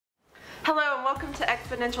welcome to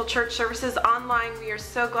Exponential Church Services Online. We are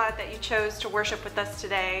so glad that you chose to worship with us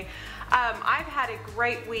today. I've had a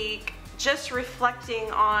great week just reflecting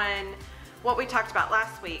on what we talked about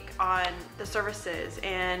last week on the services,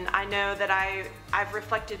 and I know that I've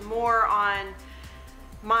reflected more on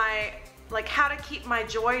how to keep my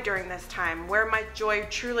joy during this time, where my joy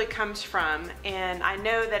truly comes from. And I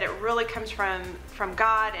know that it really comes from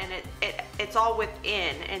God, and it's all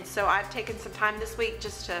within. And so I've taken some time this week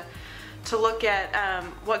just to look at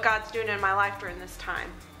what God's doing in my life during this time.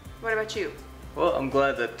 What about you? Well, I'm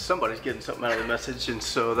glad that somebody's getting something out of the message, and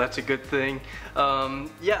so that's a good thing.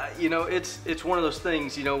 It's one of those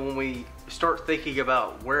things, when we start thinking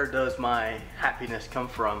about where does my happiness come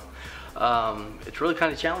from, it's really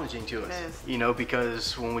kind of challenging to us,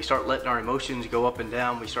 because when we start letting our emotions go up and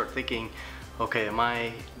down, we start thinking, okay, am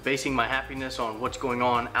I basing my happiness on what's going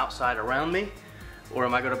on outside around me? Or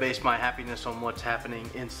am I going to base my happiness on what's happening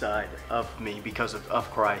inside of me because of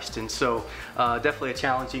Christ? And so definitely a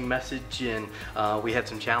challenging message, and we had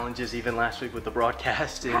some challenges even last week with the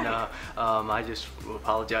broadcast, and I just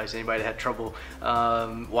apologize to anybody that had trouble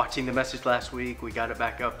watching the message last week. We got it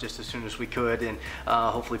back up just as soon as we could, and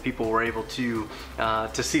hopefully people were able to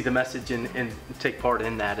see the message and take part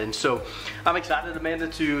in that. And so I'm excited, Amanda,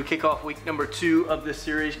 to kick off week number 2 of this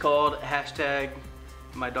series called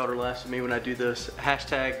my daughter laughs at me when I do this,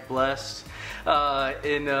 #blessed.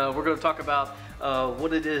 And we're going to talk about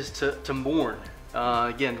what it is to mourn.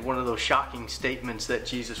 Again, one of those shocking statements that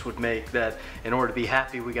Jesus would make, that in order to be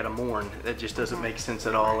happy, we got to mourn. That just doesn't make sense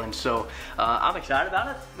at all. And so I'm excited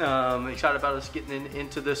about it. I'm excited about us getting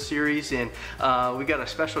into this series. And we got a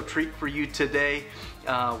special treat for you today.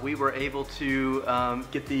 We were able to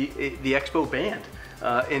get the Expo band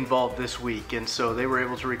involved this week, and so they were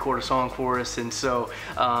able to record a song for us, and so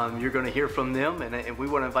you're going to hear from them, and we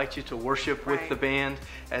want to invite you to worship with the band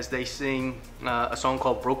as they sing a song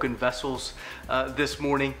called Broken Vessels this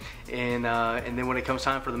morning, and then when it comes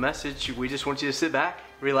time for the message, we just want you to sit back,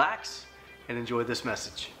 relax, and enjoy this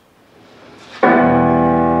message. Say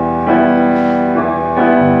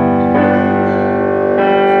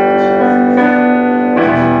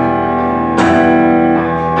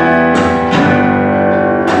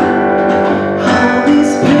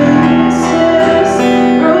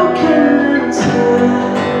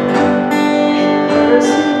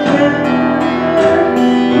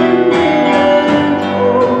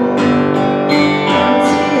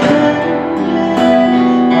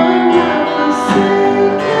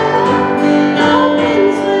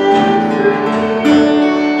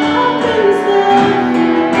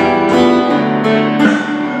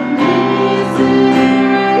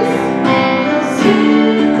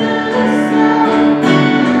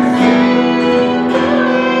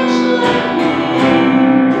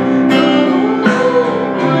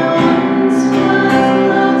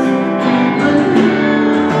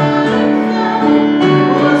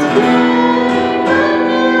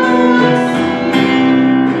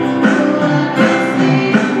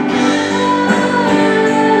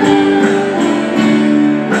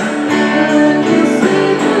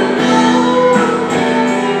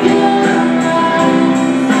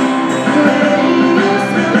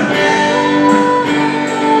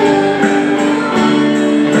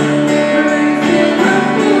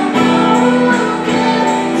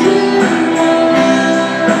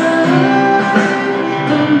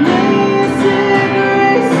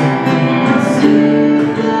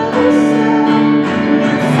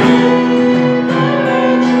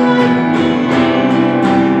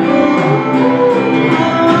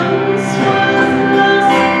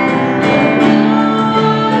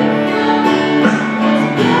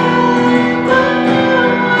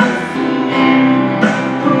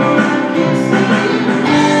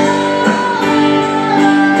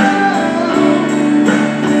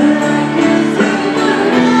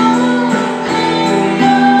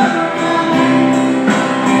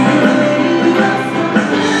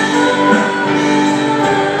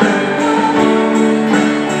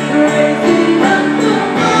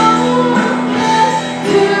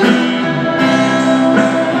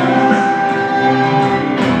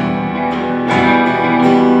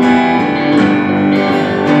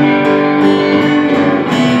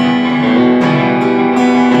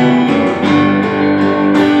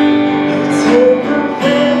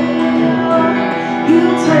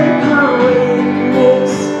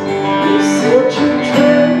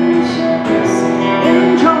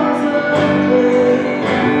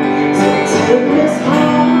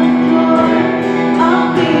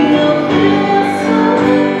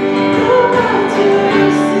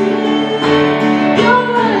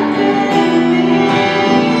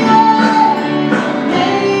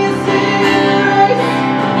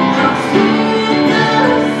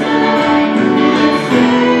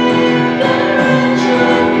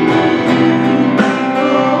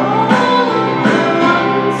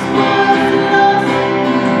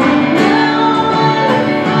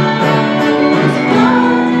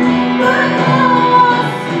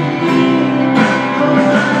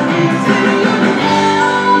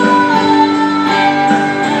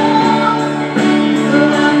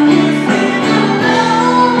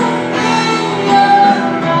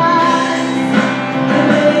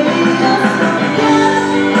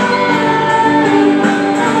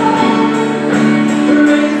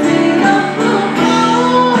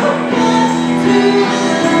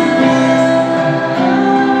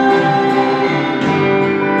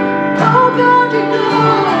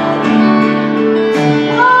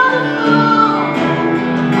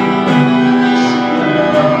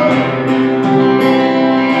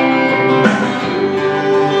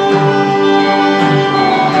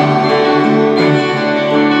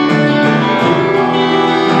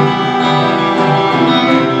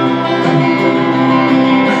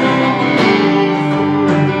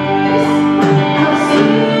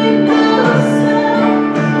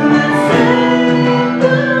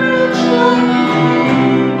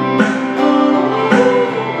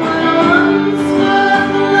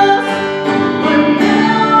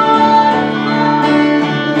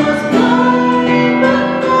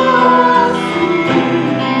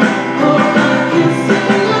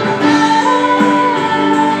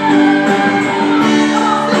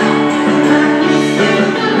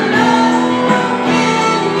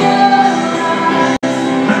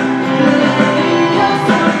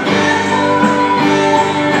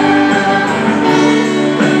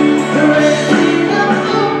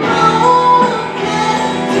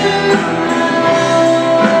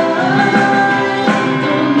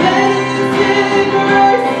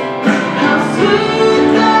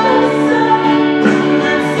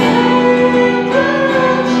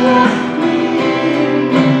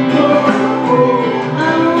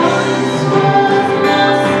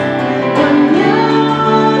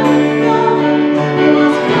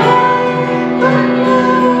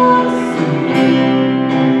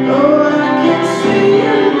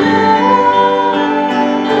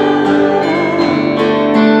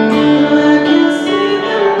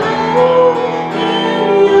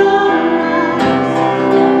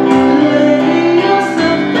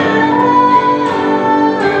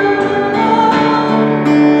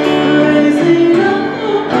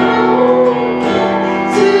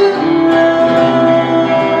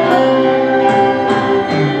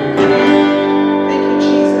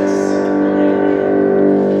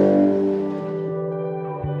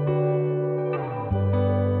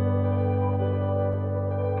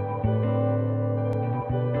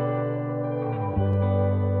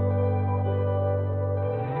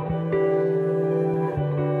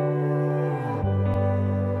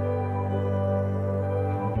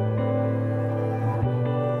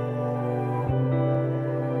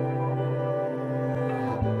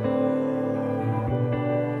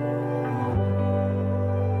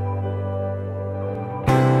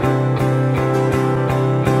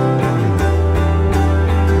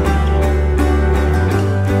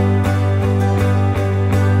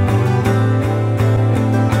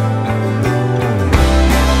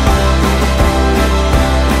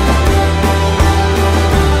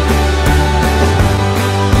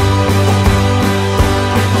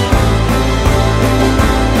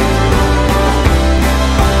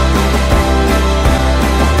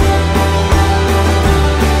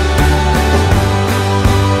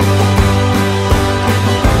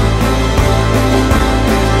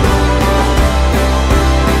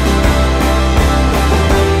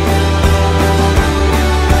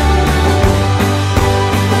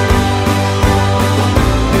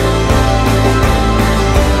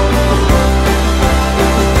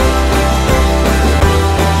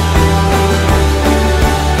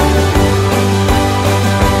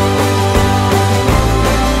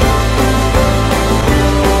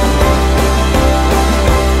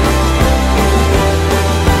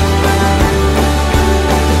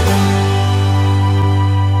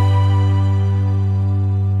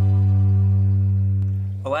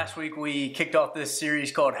Well, last week we kicked off this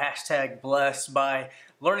series called #Blessed by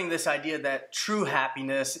learning this idea that true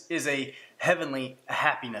happiness is a heavenly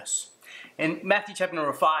happiness. In Matthew chapter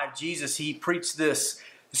number 5, Jesus, he preached this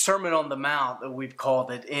Sermon on the Mount that we've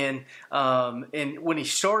called it. And when he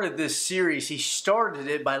started this series, he started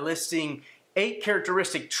it by listing 8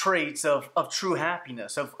 characteristic traits of true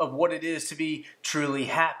happiness, of what it is to be truly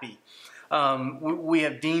happy. We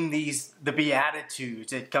have deemed these the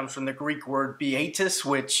Beatitudes. It comes from the Greek word beatus,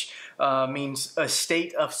 which means a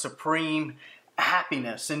state of supreme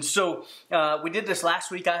happiness. And so we did this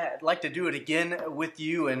last week. I'd like to do it again with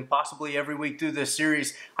you and possibly every week through this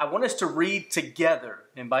series. I want us to read together.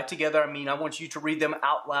 And by together, I mean I want you to read them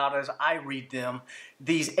out loud as I read them.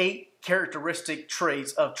 These 8 characteristic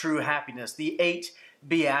traits of true happiness, the 8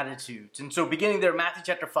 Beatitudes. And so beginning there, Matthew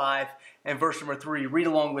chapter 5 and verse number 3, read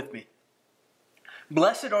along with me.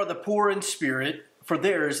 Blessed are the poor in spirit, for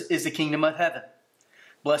theirs is the kingdom of heaven.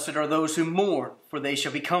 Blessed are those who mourn, for they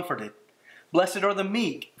shall be comforted. Blessed are the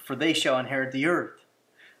meek, for they shall inherit the earth.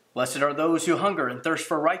 Blessed are those who hunger and thirst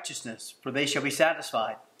for righteousness, for they shall be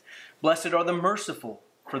satisfied. Blessed are the merciful,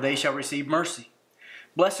 for they shall receive mercy.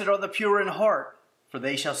 Blessed are the pure in heart, for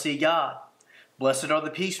they shall see God. Blessed are the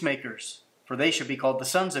peacemakers, for they shall be called the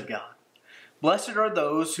sons of God. Blessed are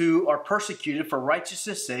those who are persecuted for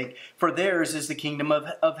righteousness' sake, for theirs is the kingdom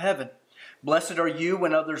of heaven. Blessed are you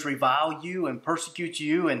when others revile you and persecute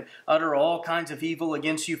you and utter all kinds of evil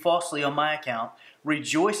against you falsely on my account.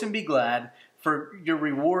 Rejoice and be glad, for your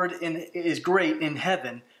reward is great in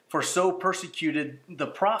heaven, for so persecuted the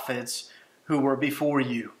prophets who were before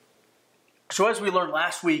you. So as we learned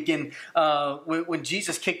last week, when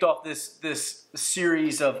Jesus kicked off this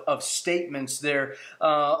series of statements there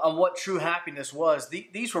on what true happiness was,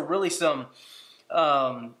 these were really some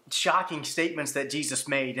shocking statements that Jesus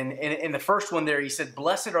made. And in the first one there, he said,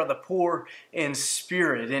 blessed are the poor in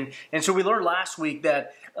spirit. And so we learned last week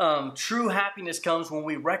that true happiness comes when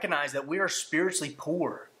we recognize that we are spiritually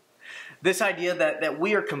poor. This idea that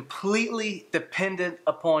we are completely dependent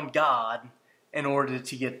upon God in order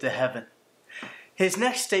to get to heaven. His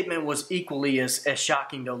next statement was equally as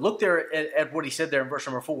shocking though. Look there at what he said there in verse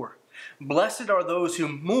number 4. Blessed are those who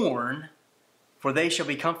mourn, for they shall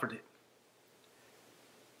be comforted.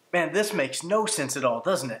 Man, this makes no sense at all,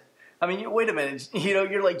 doesn't it? I mean, wait a minute.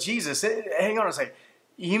 You're like, Jesus, hang on a second.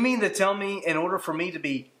 You mean to tell me in order for me to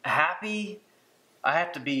be happy, I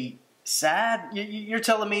have to be sad? You're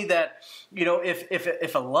telling me that,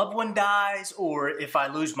 if a loved one dies, or if I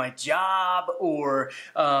lose my job, or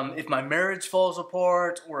if my marriage falls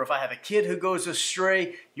apart, or if I have a kid who goes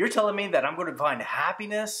astray, you're telling me that I'm going to find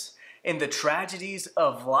happiness in the tragedies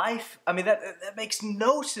of life? I mean, that makes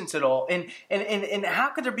no sense at all. And how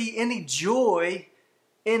could there be any joy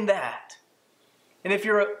in that? And if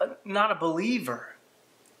you're not a believer,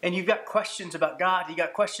 and you've got questions about God, you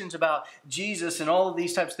got questions about Jesus and all of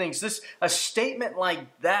these types of things, a statement like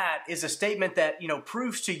that is a statement that,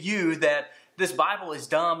 proves to you that this Bible is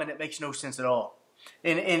dumb and it makes no sense at all.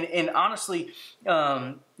 And honestly,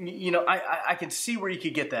 I can see where you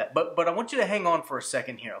could get that. But I want you to hang on for a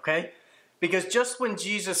second here, okay? Because just when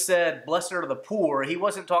Jesus said, blessed are the poor, he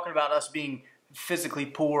wasn't talking about us being physically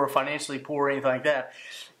poor, financially poor, or anything like that.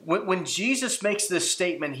 When Jesus makes this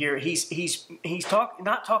statement here, he's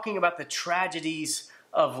not talking about the tragedies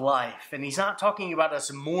of life, and he's not talking about us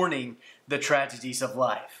mourning the tragedies of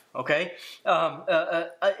life. Okay,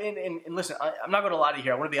 and listen, I'm not going to lie to you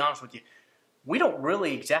here. I want to be honest with you. We don't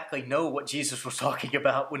really exactly know what Jesus was talking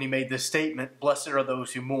about when he made this statement. Blessed are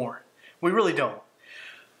those who mourn. We really don't.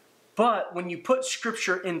 But when you put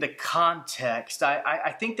Scripture into context,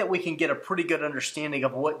 I think that we can get a pretty good understanding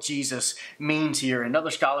of what Jesus means here. And other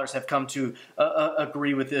scholars have come to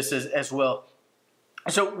agree with this as well.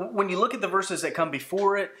 So when you look at the verses that come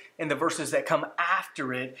before it and the verses that come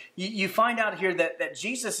after it, you find out here that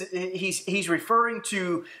Jesus, he's referring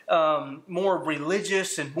to more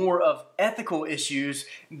religious and more of ethical issues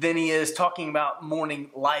than he is talking about mourning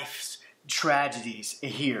life's tragedies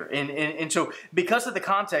here. And so because of the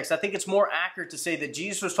context, I think it's more accurate to say that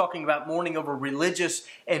Jesus was talking about mourning over religious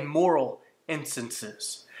and moral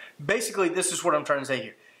instances. Basically, this is what I'm trying to say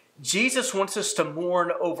here. Jesus wants us to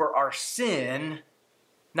mourn over our sin,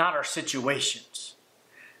 not our situations.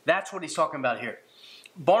 That's what he's talking about here.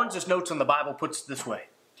 Barnes' notes on the Bible puts it this way.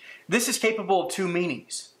 This is capable of 2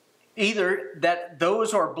 meanings. Either that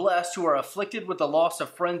those are blessed who are afflicted with the loss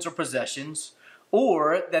of friends or possessions,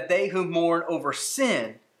 or that they who mourn over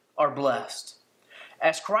sin are blessed.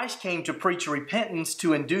 As Christ came to preach repentance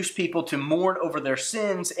to induce people to mourn over their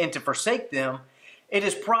sins and to forsake them, it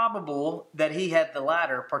is probable that he had the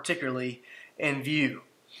latter particularly in view.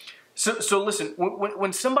 So listen,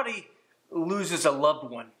 when somebody loses a loved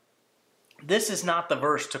one, this is not the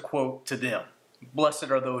verse to quote to them. Blessed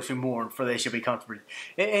are those who mourn, for they shall be comforted.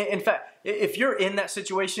 In fact, if you're in that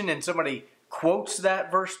situation and somebody quotes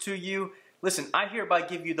that verse to you, listen, I hereby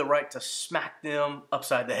give you the right to smack them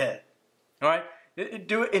upside the head. All right?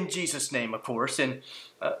 Do it in Jesus' name, of course, and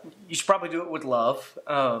you should probably do it with love.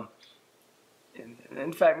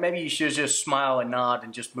 In fact, maybe you should just smile and nod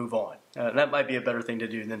and just move on. That might be a better thing to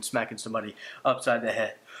do than smacking somebody upside the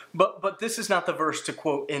head. But this is not the verse to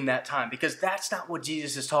quote in that time, because that's not what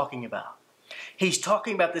Jesus is talking about. He's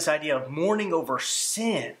talking about this idea of mourning over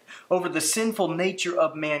sin, over the sinful nature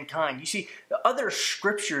of mankind. You see, the other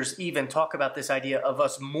scriptures even talk about this idea of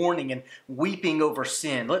us mourning and weeping over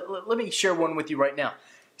sin. Let me share one with you right now.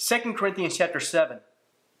 2 Corinthians chapter 7,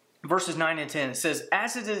 verses 9 and 10. It says,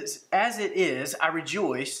 As it is, I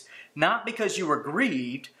rejoice, not because you were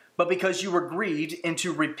grieved, but because you were grieved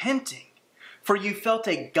into repenting. For you felt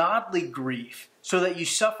a godly grief, so that you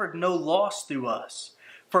suffered no loss through us.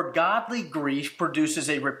 For godly grief produces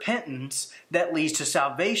a repentance that leads to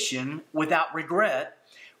salvation without regret,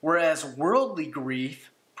 whereas worldly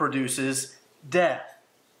grief produces death.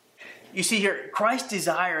 You see here, Christ's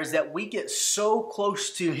desire is that we get so close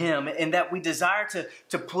to Him and that we desire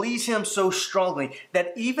to please Him so strongly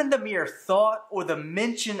that even the mere thought or the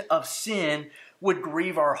mention of sin would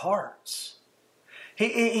grieve our hearts.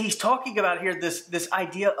 He's talking about here this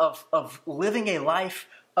idea of living a life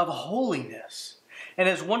of holiness. And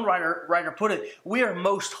as one writer put it, we are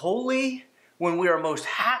most holy when we are most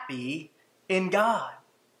happy in God.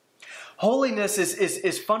 Holiness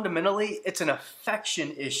is fundamentally, it's an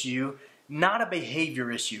affection issue, not a behavior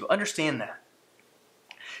issue. Understand that.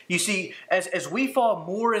 You see, as we fall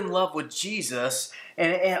more in love with Jesus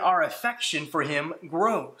and our affection for Him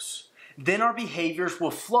grows, then our behaviors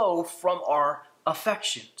will flow from our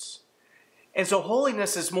affections. And so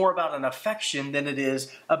holiness is more about an affection than it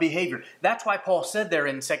is a behavior. That's why Paul said there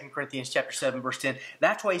in 2 Corinthians chapter 7, verse 10,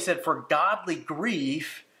 that's why he said, for godly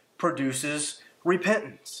grief produces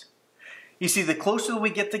repentance. You see, the closer we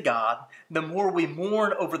get to God, the more we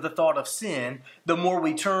mourn over the thought of sin, the more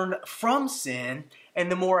we turn from sin,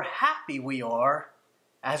 and the more happy we are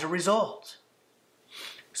as a result.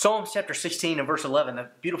 Psalms chapter 16 and verse 11, a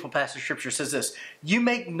beautiful passage of scripture says this, You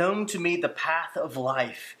make known to me the path of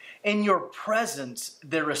life. In your presence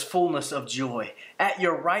there is fullness of joy. At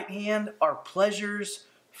your right hand are pleasures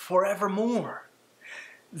forevermore.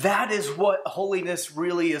 That is what holiness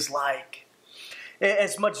really is like.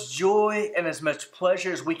 As much joy and as much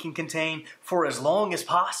pleasure as we can contain for as long as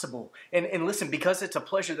possible. And listen, because it's a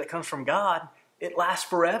pleasure that comes from God, it lasts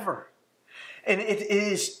forever. And it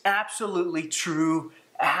is absolutely true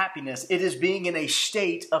happiness. It is being in a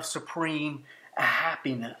state of supreme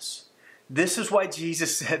happiness. This is why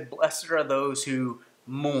Jesus said, blessed are those who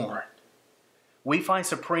mourn. We find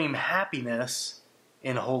supreme happiness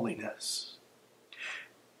in holiness.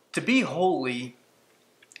 To be holy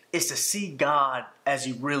is to see God as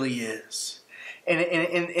He really is.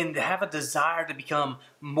 And to have a desire to become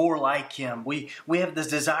more like Him. We have this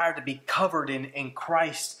desire to be covered in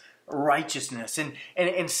Christ's righteousness.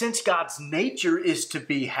 And since God's nature is to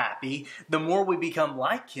be happy, the more we become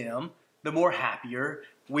like Him, the more happier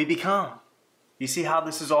we become. You see how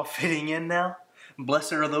this is all fitting in now?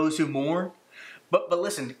 Blessed are those who mourn. But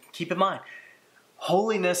listen, keep in mind,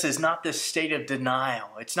 holiness is not this state of denial.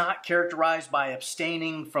 It's not characterized by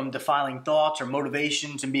abstaining from defiling thoughts or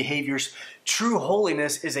motivations and behaviors. True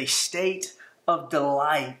holiness is a state of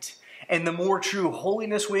delight. And the more true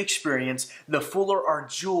holiness we experience, the fuller our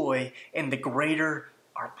joy and the greater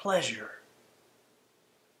our pleasure.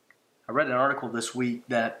 I read an article this week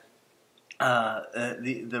that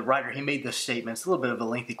the writer, he made this statement. It's a little bit of a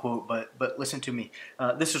lengthy quote, but listen to me.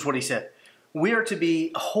 This is what he said. We are to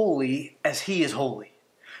be holy as He is holy.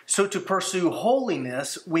 So to pursue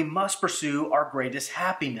holiness, we must pursue our greatest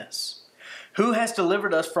happiness. Who has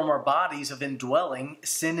delivered us from our bodies of indwelling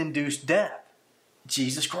sin-induced death?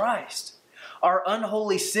 Jesus Christ. Our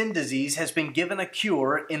unholy sin disease has been given a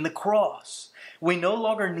cure in the cross. We no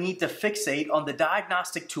longer need to fixate on the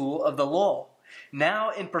diagnostic tool of the law. Now,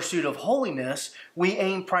 in pursuit of holiness, we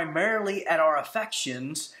aim primarily at our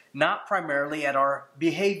affections, not primarily at our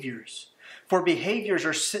behaviors. For behaviors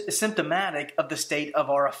are symptomatic of the state of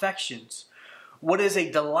our affections. What is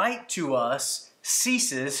a delight to us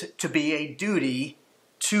ceases to be a duty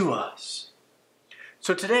to us.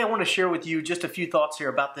 So today I want to share with you just a few thoughts here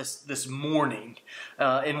about this mourning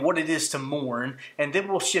and what it is to mourn. And then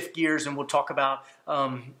we'll shift gears and we'll talk about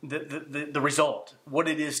the result, what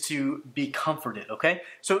it is to be comforted, okay?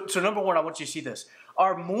 So number one, I want you to see this.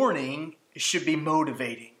 Our mourning should be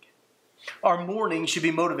motivating. Our mourning should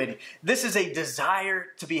be motivating. This is a desire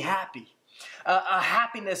to be happy. A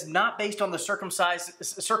happiness not based on the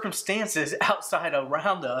circumstances outside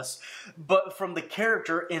around us, but from the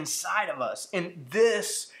character inside of us. And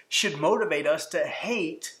this should motivate us to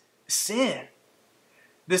hate sin.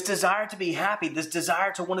 This desire to be happy, this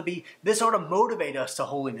desire to want to be, this ought to motivate us to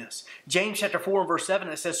holiness. James chapter 4 and verse 7,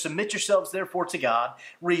 it says, "Submit yourselves therefore to God,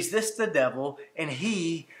 resist the devil, and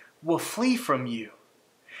he will flee from you."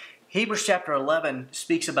 Hebrews chapter 11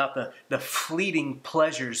 speaks about the fleeting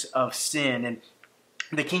pleasures of sin. And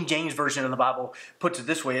the King James Version of the Bible puts it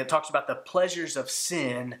this way. It talks about the pleasures of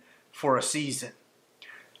sin for a season.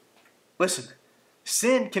 Listen,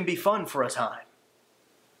 sin can be fun for a time.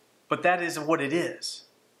 But that is what it is.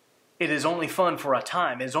 It is only fun for a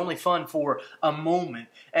time. It is only fun for a moment.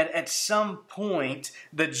 And at some point,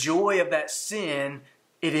 the joy of that sin,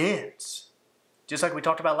 it ends. Just like we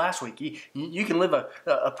talked about last week, you can live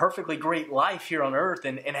a perfectly great life here on earth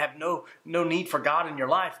and have no need for God in your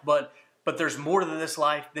life, but there's more to this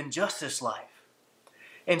life than just this life.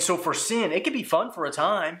 And so for sin, it can be fun for a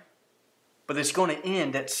time, but it's going to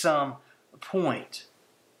end at some point.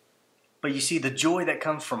 But you see, the joy that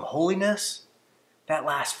comes from holiness, that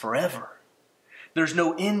lasts forever. There's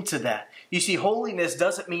no end to that. You see, holiness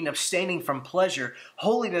doesn't mean abstaining from pleasure.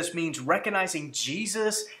 Holiness means recognizing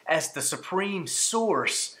Jesus as the supreme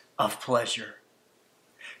source of pleasure.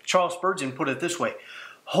 Charles Spurgeon put it this way: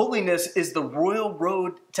 holiness is the royal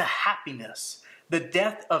road to happiness. The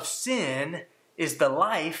death of sin is the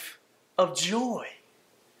life of joy.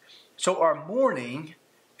 So our mourning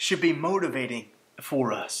should be motivating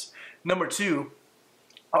for us. Number 2,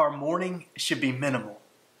 our mourning should be minimal.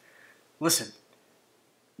 Listen,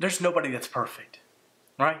 there's nobody that's perfect,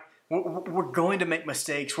 right? We're going to make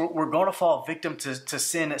mistakes. We're going to fall victim to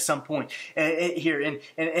sin at some point here,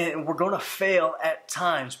 and we're going to fail at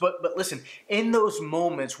times. But listen, in those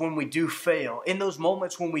moments when we do fail, in those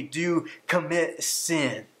moments when we do commit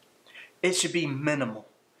sin, it should be minimal.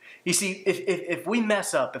 You see, if we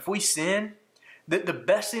mess up, if we sin, the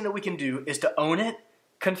best thing that we can do is to own it,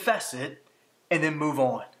 confess it, and then move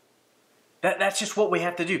on. That's just what we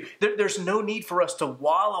have to do. There's no need for us to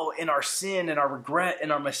wallow in our sin and our regret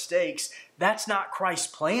and our mistakes. That's not Christ's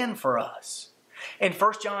plan for us. In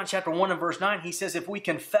 1 John chapter 1 and verse 9, he says, if we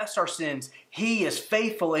confess our sins, he is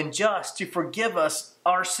faithful and just to forgive us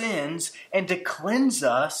our sins and to cleanse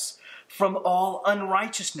us from all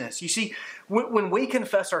unrighteousness. You see, when we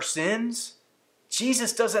confess our sins,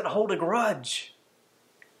 Jesus doesn't hold a grudge.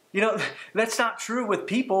 You know, that's not true with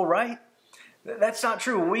people, right? That's not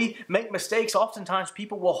true. When we make mistakes, oftentimes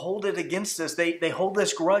people will hold it against us. They hold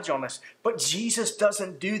this grudge on us. But Jesus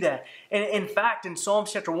doesn't do that. And in fact, in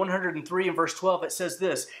Psalms chapter 103 and verse 12, it says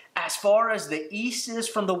this: as far as the east is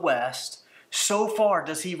from the west, so far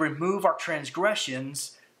does he remove our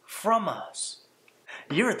transgressions from us.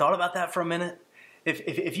 You ever thought about that for a minute?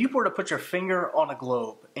 If you were to put your finger on a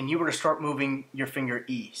globe and you were to start moving your finger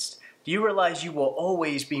east, do you realize you will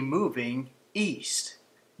always be moving east?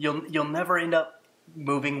 You'll never end up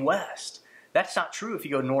moving west. That's not true if you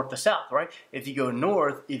go north to south, right? If you go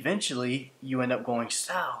north, eventually you end up going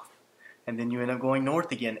south. And then you end up going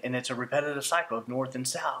north again. And it's a repetitive cycle of north and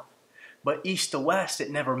south. But east to west, it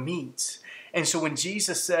never meets. And so when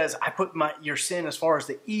Jesus says, I put your sin as far as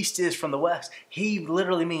the east is from the west, he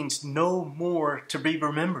literally means no more to be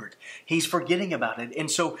remembered. He's forgetting about it. And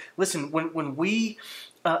so, listen, when we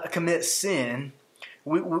commit sin,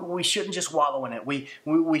 we shouldn't just wallow in it.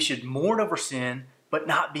 We should mourn over sin, but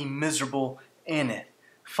not be miserable in it.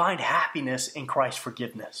 Find happiness in Christ's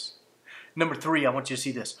forgiveness. Number 3, I want you to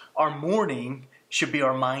see this. Our mourning should be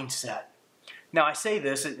our mindset. Now, I say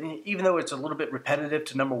this, even though it's a little bit repetitive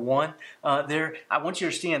to number 1, I want you to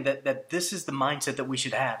understand that this is the mindset that we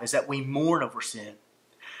should have, is that we mourn over sin.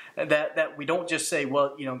 That we don't just say,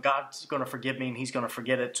 well, you know, God's going to forgive me and he's going to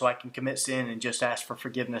forget it so I can commit sin and just ask for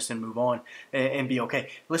forgiveness and move on and be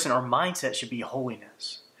okay. Listen, our mindset should be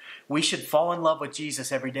holiness. We should fall in love with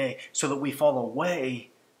Jesus every day so that we fall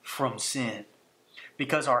away from sin.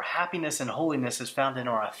 Because our happiness and holiness is found in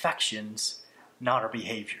our affections, not our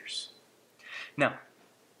behaviors. Now,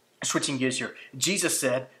 switching gears here. Jesus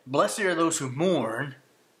said, blessed are those who mourn,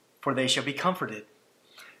 for they shall be comforted.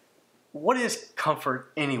 What is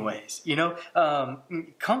comfort anyways? You know,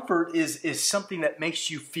 comfort is something that makes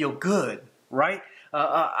you feel good, right?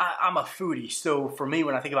 I'm a foodie, so for me,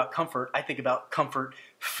 when I think about comfort, I think about comfort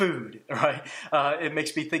food, right? It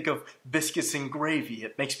makes me think of biscuits and gravy.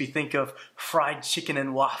 It makes me think of fried chicken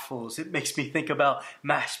and waffles. It makes me think about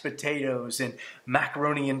mashed potatoes and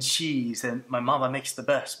macaroni and cheese. And my mama makes the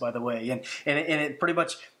best, by the way. And it pretty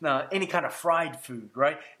much any kind of fried food,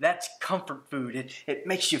 right? That's comfort food. It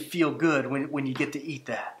makes you feel good when you get to eat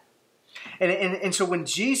that. And so when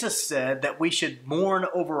Jesus said that we should mourn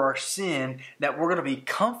over our sin, that we're going to be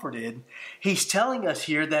comforted, he's telling us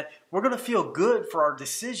here that we're going to feel good for our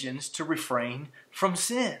decisions to refrain from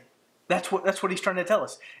sin. That's what he's trying to tell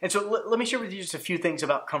us. And so let me share with you just a few things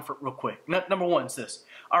about comfort real quick. Number one is this.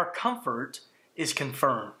 Our comfort is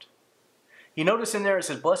confirmed. You notice in there it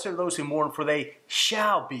says, blessed are those who mourn, for they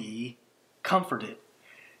shall be comforted.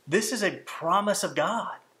 This is a promise of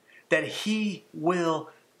God that he will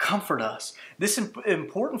comfort us. This is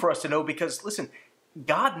important for us to know because, listen,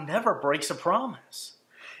 God never breaks a promise.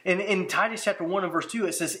 In Titus chapter 1 and verse 2,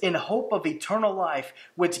 it says, in hope of eternal life,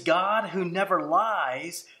 which God, who never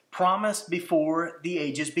lies, promised before the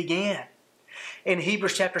ages began. In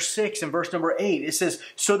Hebrews chapter 6 and verse number 8, it says,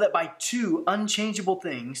 so that by two unchangeable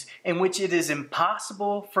things, in which it is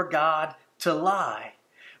impossible for God to lie,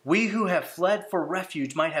 we who have fled for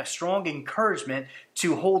refuge might have strong encouragement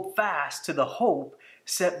to hold fast to the hope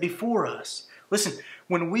set before us. Listen,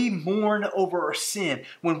 when we mourn over our sin,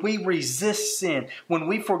 when we resist sin, when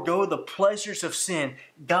we forego the pleasures of sin,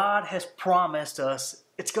 God has promised us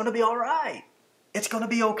it's going to be all right. It's going to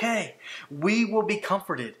be okay. We will be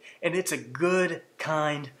comforted, and it's a good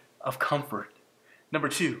kind of comfort. Number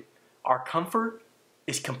two, our comfort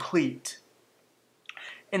is complete.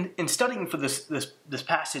 In studying for this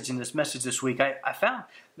passage and this message this week, I found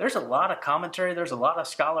there's a lot of commentary. There's a lot of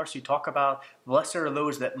scholars who talk about blessed are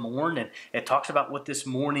those that mourn, and it talks about what this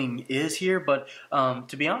mourning is here. But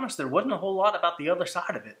to be honest, there wasn't a whole lot about the other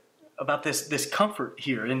side of it, about this comfort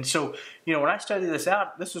here. And so, when I studied this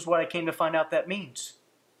out, this is what I came to find out that means.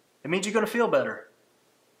 It means you're going to feel better.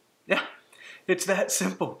 Yeah. It's that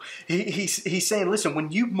simple. He's saying, listen,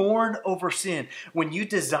 when you mourn over sin, when you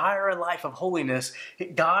desire a life of holiness,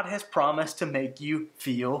 God has promised to make you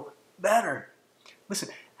feel better. Listen,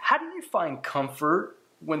 how do you find comfort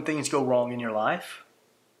when things go wrong in your life?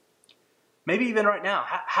 Maybe even right now,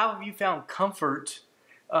 how have you found comfort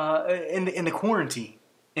in the quarantine,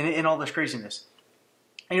 in all this craziness?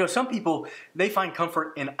 Some people, they find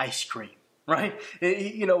comfort in ice cream. Right?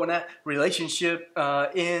 When that relationship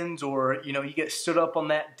ends or, you get stood up on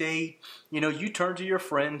that date, you turn to your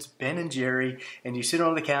friends, Ben and Jerry, and you sit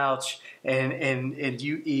on the couch and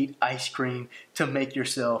you eat ice cream to make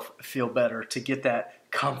yourself feel better, to get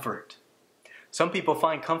that comfort. Some people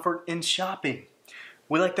find comfort in shopping.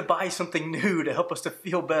 We like to buy something new to help us to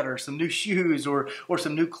feel better, some new shoes or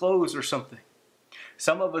some new clothes or something.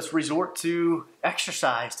 Some of us resort to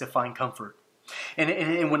exercise to find comfort.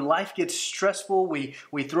 And when life gets stressful,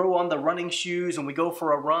 we throw on the running shoes and we go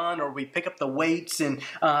for a run, or we pick up the weights and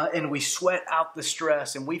we sweat out the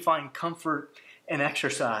stress, and we find comfort in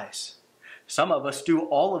exercise. Some of us do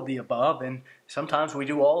all of the above, and sometimes we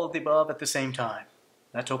do all of the above at the same time.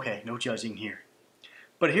 That's okay, no judging here.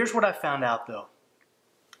 But here's what I found out though.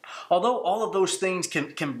 Although all of those things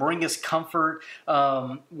can bring us comfort,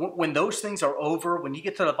 when those things are over, when you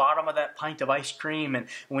get to the bottom of that pint of ice cream, and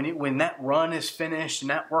when that run is finished and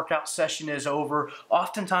that workout session is over,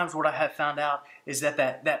 oftentimes what I have found out is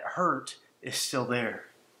that hurt is still there.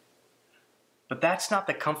 But that's not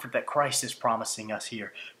the comfort that Christ is promising us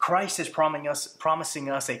here. Christ is promising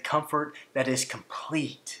us a comfort that is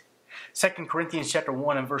complete. 2 Corinthians chapter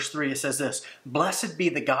 1 and verse 3, it says this, blessed be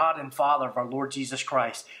the God and Father of our Lord Jesus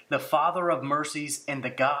Christ, the Father of mercies and the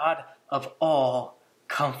God of all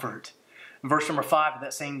comfort. In verse number 5 of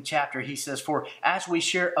that same chapter, he says, for as we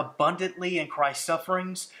share abundantly in Christ's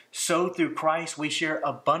sufferings, so through Christ we share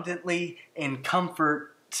abundantly in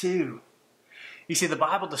comfort too. You see, the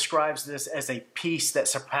Bible describes this as a peace that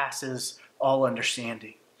surpasses all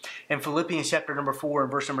understanding. In Philippians chapter number 4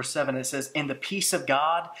 and verse number 7, it says, and the peace of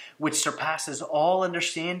God, which surpasses all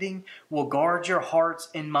understanding, will guard your hearts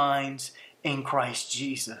and minds in Christ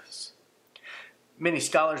Jesus. Many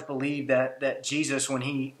scholars believe that Jesus, when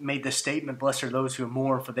he made this statement, blessed are those who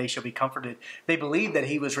mourn, for they shall be comforted, they believe that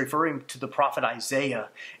he was referring to the prophet Isaiah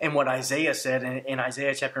and what Isaiah said in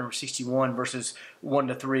Isaiah chapter number 61, verses 1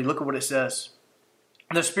 to 3. Look at what it says.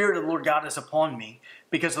 The Spirit of the Lord God is upon me,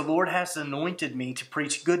 because the Lord has anointed me to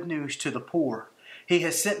preach good news to the poor. He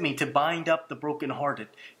has sent me to bind up the brokenhearted,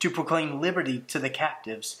 to proclaim liberty to the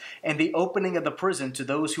captives, and the opening of the prison to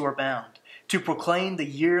those who are bound, to proclaim the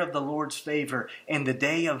year of the Lord's favor and the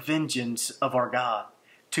day of vengeance of our God,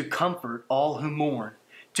 to comfort all who mourn,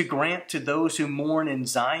 to grant to those who mourn in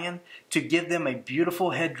Zion, to give them a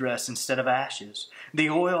beautiful headdress instead of ashes, the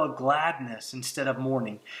oil of gladness instead of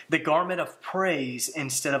mourning, the garment of praise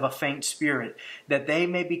instead of a faint spirit, that they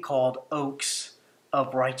may be called oaks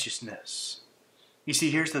of righteousness. You see,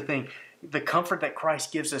 here's the thing. The comfort that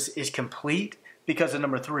Christ gives us is complete because of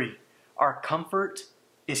number 3. Our comfort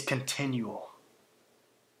is continual.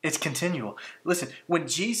 It's continual. Listen, when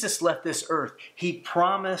Jesus left this earth, he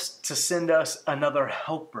promised to send us another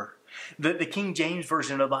helper. The King James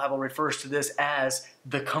Version of the Bible refers to this as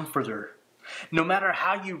the Comforter. No matter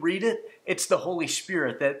how you read it, it's the Holy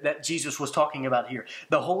Spirit that Jesus was talking about here.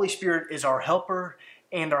 The Holy Spirit is our helper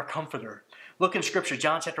and our comforter. Look in Scripture,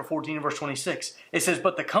 John chapter 14, verse 26. It says,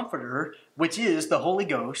 "But the Comforter, which is the Holy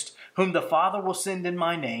Ghost, whom the Father will send in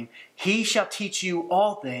my name, he shall teach you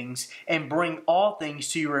all things and bring all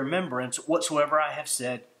things to your remembrance whatsoever I have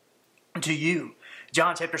said to you."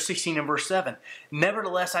 John chapter 16 and verse 7.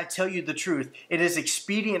 "Nevertheless, I tell you the truth. It is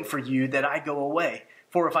expedient for you that I go away.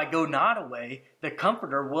 For if I go not away, the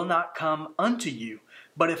Comforter will not come unto you.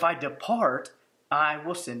 But if I depart, I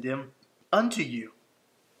will send him unto you."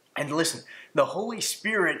 And listen, the Holy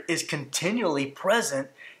Spirit is continually present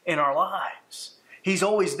in our lives. He's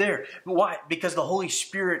always there. Why? Because the Holy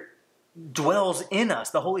Spirit dwells in us.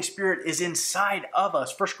 The Holy Spirit is inside of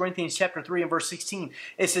us. 1 Corinthians chapter 3 and verse 16.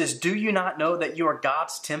 It says, "Do you not know that you are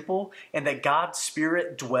God's temple and that God's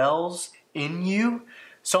Spirit dwells in you?"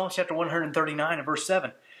 Psalm chapter 139 and verse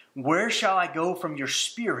 7. "Where shall I go from your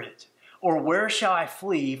spirit? Or where shall I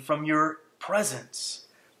flee from your presence?"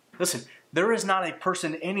 Listen, there is not a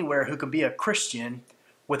person anywhere who can be a Christian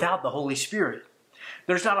without the Holy Spirit.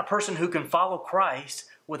 There's not a person who can follow Christ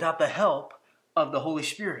without the help of the Holy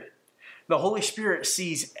Spirit. The Holy Spirit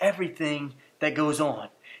sees everything that goes on.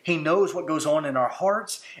 He knows what goes on in our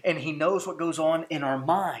hearts, and He knows what goes on in our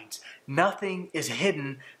minds. Nothing is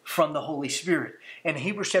hidden from the Holy Spirit. In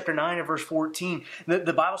Hebrews chapter 9 and verse 14,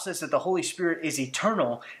 the Bible says that the Holy Spirit is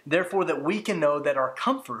eternal, therefore that we can know that our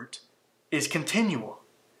comfort is continual.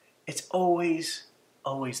 It's always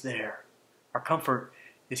there. Our comfort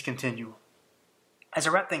is continual. As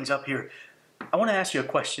I wrap things up here, I want to ask you a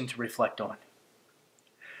question to reflect on.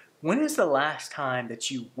 When is the last time that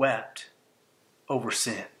you wept over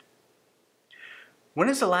sin? When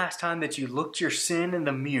is the last time that you looked your sin in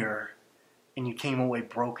the mirror and you came away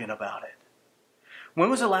broken about it? When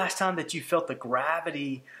was the last time that you felt the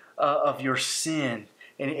gravity of your sin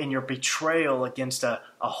and your betrayal against a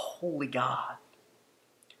holy God?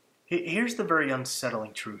 Here's the very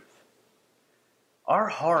unsettling truth. Our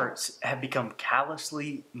hearts have become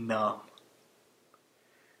callously numb.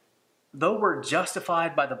 Though we're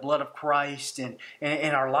justified by the blood of Christ and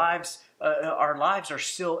our lives are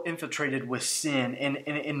still infiltrated with sin,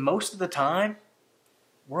 and most of the time,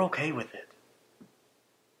 we're okay with it.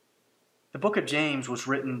 The book of James was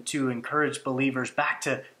written to encourage believers back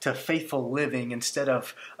to faithful living instead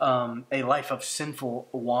of a life of sinful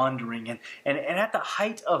wandering. And at the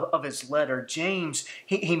height of his letter, James,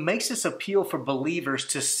 he makes this appeal for believers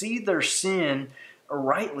to see their sin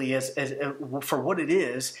rightly as for what it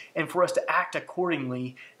is, and for us to act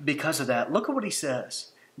accordingly because of that. Look at what he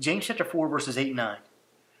says. James chapter 4, verses 8 and 9.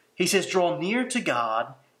 He says, "Draw near to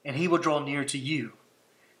God, and He will draw near to you.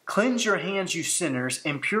 Cleanse your hands, you sinners,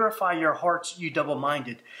 and purify your hearts, you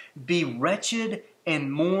double-minded. Be wretched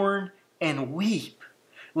and mourn and weep.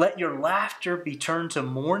 Let your laughter be turned to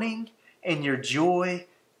mourning and your joy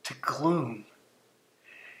to gloom."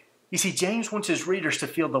 You see, James wants his readers to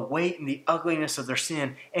feel the weight and the ugliness of their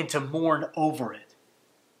sin and to mourn over it.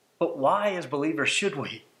 But why, as believers, should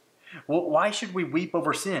we? Why should we weep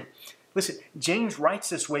over sin? Listen, James writes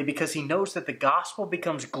this way because he knows that the gospel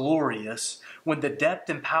becomes glorious when the depth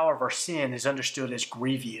and power of our sin is understood as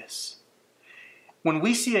grievous. When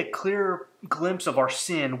we see a clear glimpse of our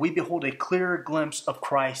sin, we behold a clearer glimpse of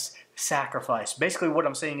Christ's sacrifice. Basically, what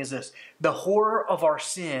I'm saying is this: the horror of our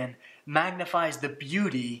sin magnifies the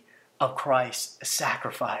beauty of Christ's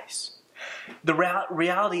sacrifice. The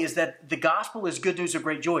reality is that the gospel is good news of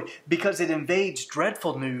great joy because it invades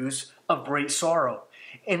dreadful news of great sorrow.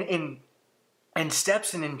 And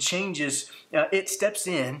steps in and changes, it steps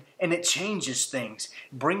in and it changes things,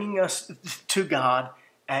 bringing us to God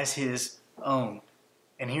as His own.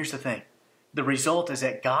 And here's the thing. The result is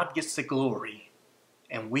that God gets the glory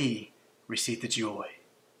and we receive the joy.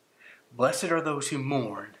 Blessed are those who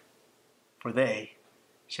mourn, for they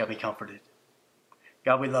shall be comforted.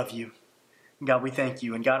 God, we love you. God, we thank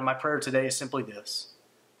you. And God, my prayer today is simply this: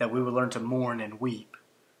 that we would learn to mourn and weep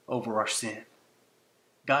over our sin.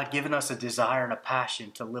 God, given us a desire and a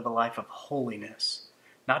passion to live a life of holiness,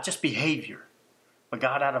 not just behavior, But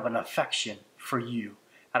God, out of an affection for you,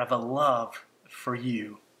 out of a love for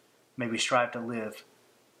you, may we strive to live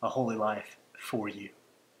a holy life for you.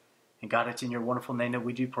 And God, it's in your wonderful name that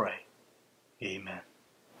we do pray. Amen.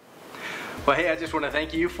 Well, hey, I just want to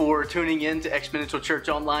thank you for tuning in to Exponential Church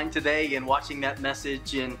Online today and watching that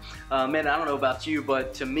message. And man, I don't know about you,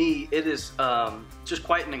 but to me, it is just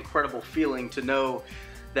quite an incredible feeling to know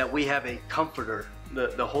that we have a comforter,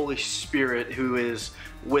 the Holy Spirit, who is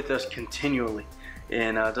with us continually.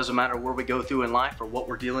 And it doesn't matter where we go through in life or what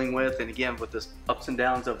we're dealing with. And again, with the ups and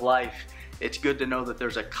downs of life, it's good to know that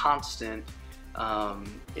there's a constant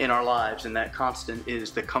in our lives, and that constant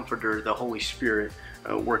is the Comforter, the Holy Spirit,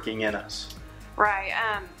 working in us. Right.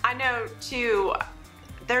 I know too,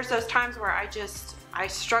 there's those times where I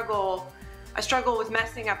struggle with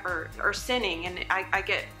messing up or sinning, and I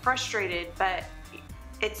get frustrated, but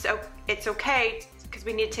it's okay, because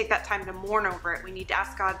we need to take that time to mourn over it. We need to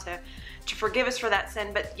ask God to forgive us for that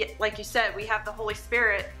sin. But yet, like you said, we have the Holy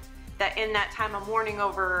Spirit that in that time of mourning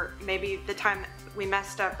over maybe the time that we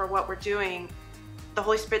messed up or what we're doing, the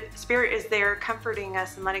Holy Spirit is there comforting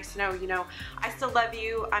us and letting us know, I still love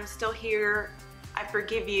you, I'm still here, I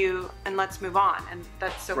forgive you, and let's move on. And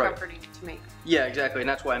that's so comforting to me. Yeah, exactly. And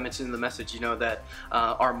that's why I mentioned in the message, that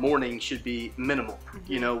our mourning should be minimal.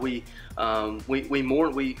 Mm-hmm. We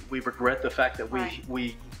mourn, we regret the fact that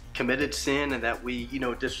we committed sin and that we,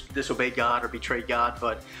 disobeyed God or betrayed God.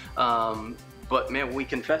 But man, when we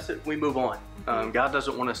confess it, we move on. Mm-hmm. God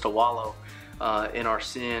doesn't want us to wallow in our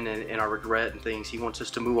sin and in our regret and things. He wants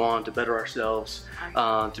us to move on, to better ourselves,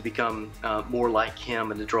 to become more like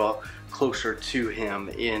Him and to draw closer to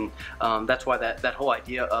Him. And that's why that whole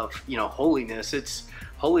idea of holiness,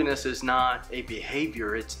 holiness is not a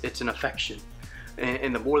behavior, it's an affection.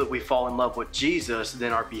 And the more that we fall in love with Jesus,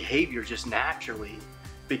 then our behavior just naturally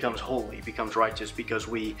becomes holy, becomes righteous, because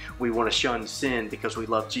we want to shun sin because we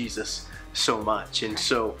love Jesus so much. And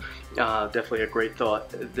so definitely a great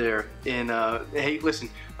thought there. And hey, listen,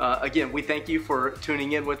 again, we thank you for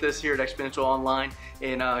tuning in with us here at Exponential Online.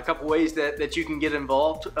 And a couple ways that you can get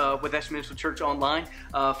involved with Exponential Church Online.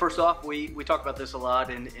 First off, we talk about this a lot,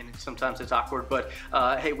 and sometimes it's awkward, but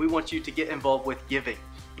hey, we want you to get involved with giving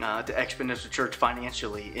to Exponential Church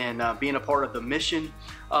financially, and being a part of the mission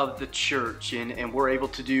of the church. And we're able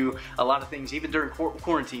to do a lot of things. Even during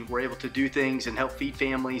quarantine, we're able to do things and help feed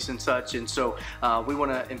families and such. And so we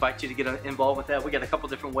want to invite you to get involved with that. We got a couple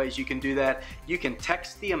different ways you can do that. You can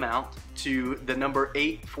text the amount to the number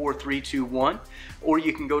 84321, or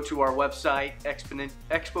you can go to our website,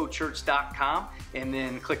 expochurch.com, and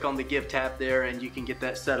then click on the Give tab there, and you can get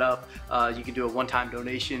that set up. You can do a one-time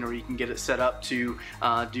donation, or you can get it set up to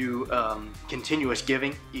do continuous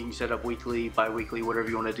giving. You can set up weekly, bi-weekly, whatever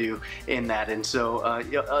you want to do in that. And so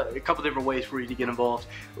a couple different ways for you to get involved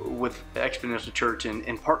with Exponential Church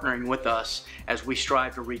and partnering with us as we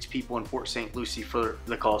strive to reach people in Port St. Lucie for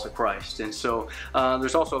the cause of Christ. And so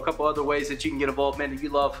there's also a couple other ways that you can get involved. Man, if you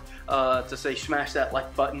love to say smash that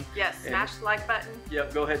like button. Yes, smash the like button.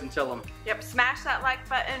 Yep, go ahead and tell them. Yep, smash that like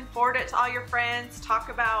button, forward it to all your friends, talk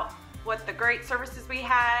about what the great services we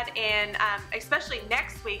had, and especially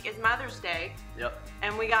next week is Mother's Day. Yep.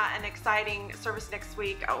 And we got an exciting service next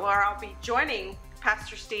week where I'll be joining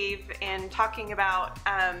Pastor Steve and talking about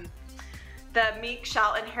the meek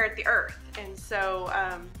shall inherit the earth. And so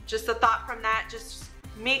just a thought from that, just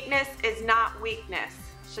meekness is not weakness.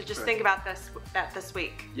 So just think about that this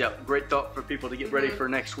week. Yep, great thought for people to get ready for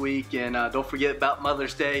next week. And don't forget about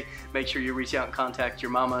Mother's Day. Make sure you reach out and contact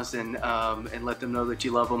your mamas and let them know that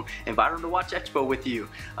you love them. Invite them to watch Expo with you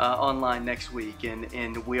online next week. And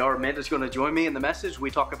Amanda's going to join me in the message. We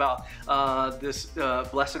talk about this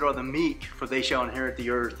blessed are the meek, for they shall inherit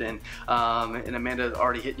the earth. And Amanda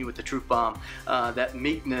already hitting you with the truth bomb. That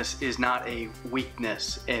meekness is not a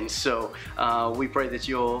weakness. And so we pray that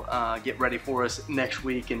you'll get ready for us next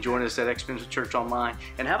week and join us at Exponential Church Online.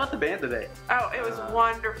 And how about the band today? Oh, it was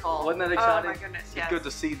wonderful. Wasn't that exciting? Oh my goodness, yes. It's good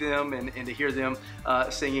to see them and to hear them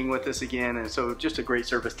singing with us again. And so just a great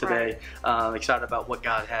service today. Right. Excited about what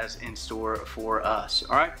God has in store for us.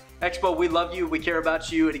 All right, Expo, we love you. We care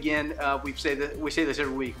about you. And again, we say this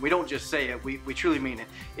every week. We don't just say it. We truly mean it.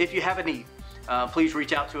 If you have a need, please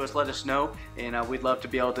reach out to us, let us know, and we'd love to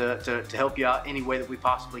be able to help you out any way that we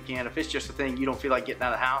possibly can. If it's just a thing you don't feel like getting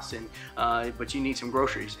out of the house but you need some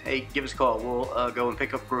groceries, hey, give us a call. We'll go and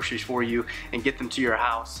pick up groceries for you and get them to your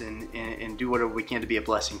house and do whatever we can to be a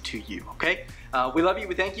blessing to you, okay? We love you.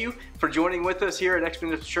 We thank you for joining with us here at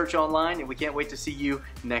Exponential Church Online, and we can't wait to see you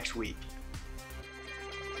next week.